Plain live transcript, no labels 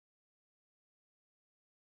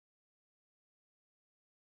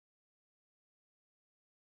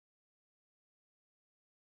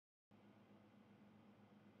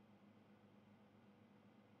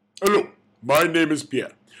Hello, my name is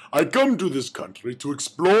Pierre. I come to this country to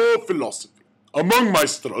explore philosophy. Among my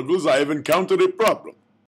struggles, I have encountered a problem.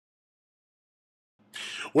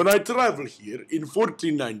 When I traveled here in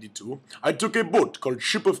 1492, I took a boat called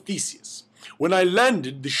Ship of Theseus. When I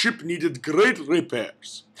landed, the ship needed great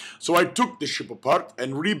repairs. So I took the ship apart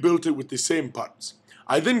and rebuilt it with the same parts.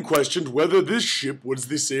 I then questioned whether this ship was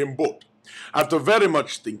the same boat. After very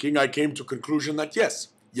much thinking, I came to the conclusion that yes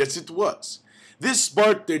it was. This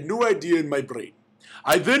sparked a new idea in my brain.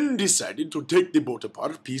 I then decided to take the boat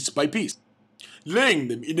apart piece by piece, laying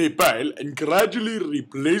them in a pile and gradually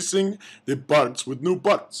replacing the parts with new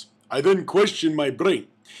parts. I then questioned my brain.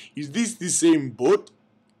 Is this the same boat?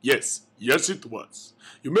 Yes it was.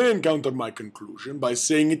 You may encounter my conclusion by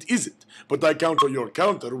saying it isn't, but I counter your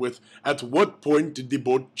counter with, at what point did the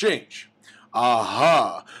boat change?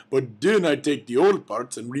 Aha, but then I take the old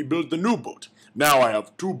parts and rebuild the new boat. Now I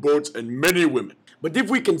have two boats and many women. But if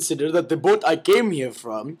we consider that the boat I came here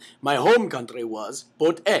from, my home country, was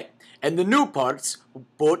boat A, and the new parts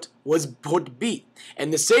boat was boat B,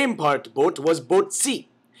 and the same part boat was boat C,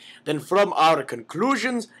 then from our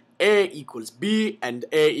conclusions, A equals B and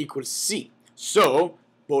A equals C. So,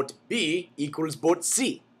 boat B equals boat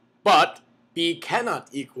C, but B cannot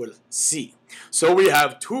equal C. So we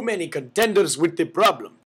have too many contenders with the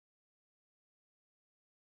problem.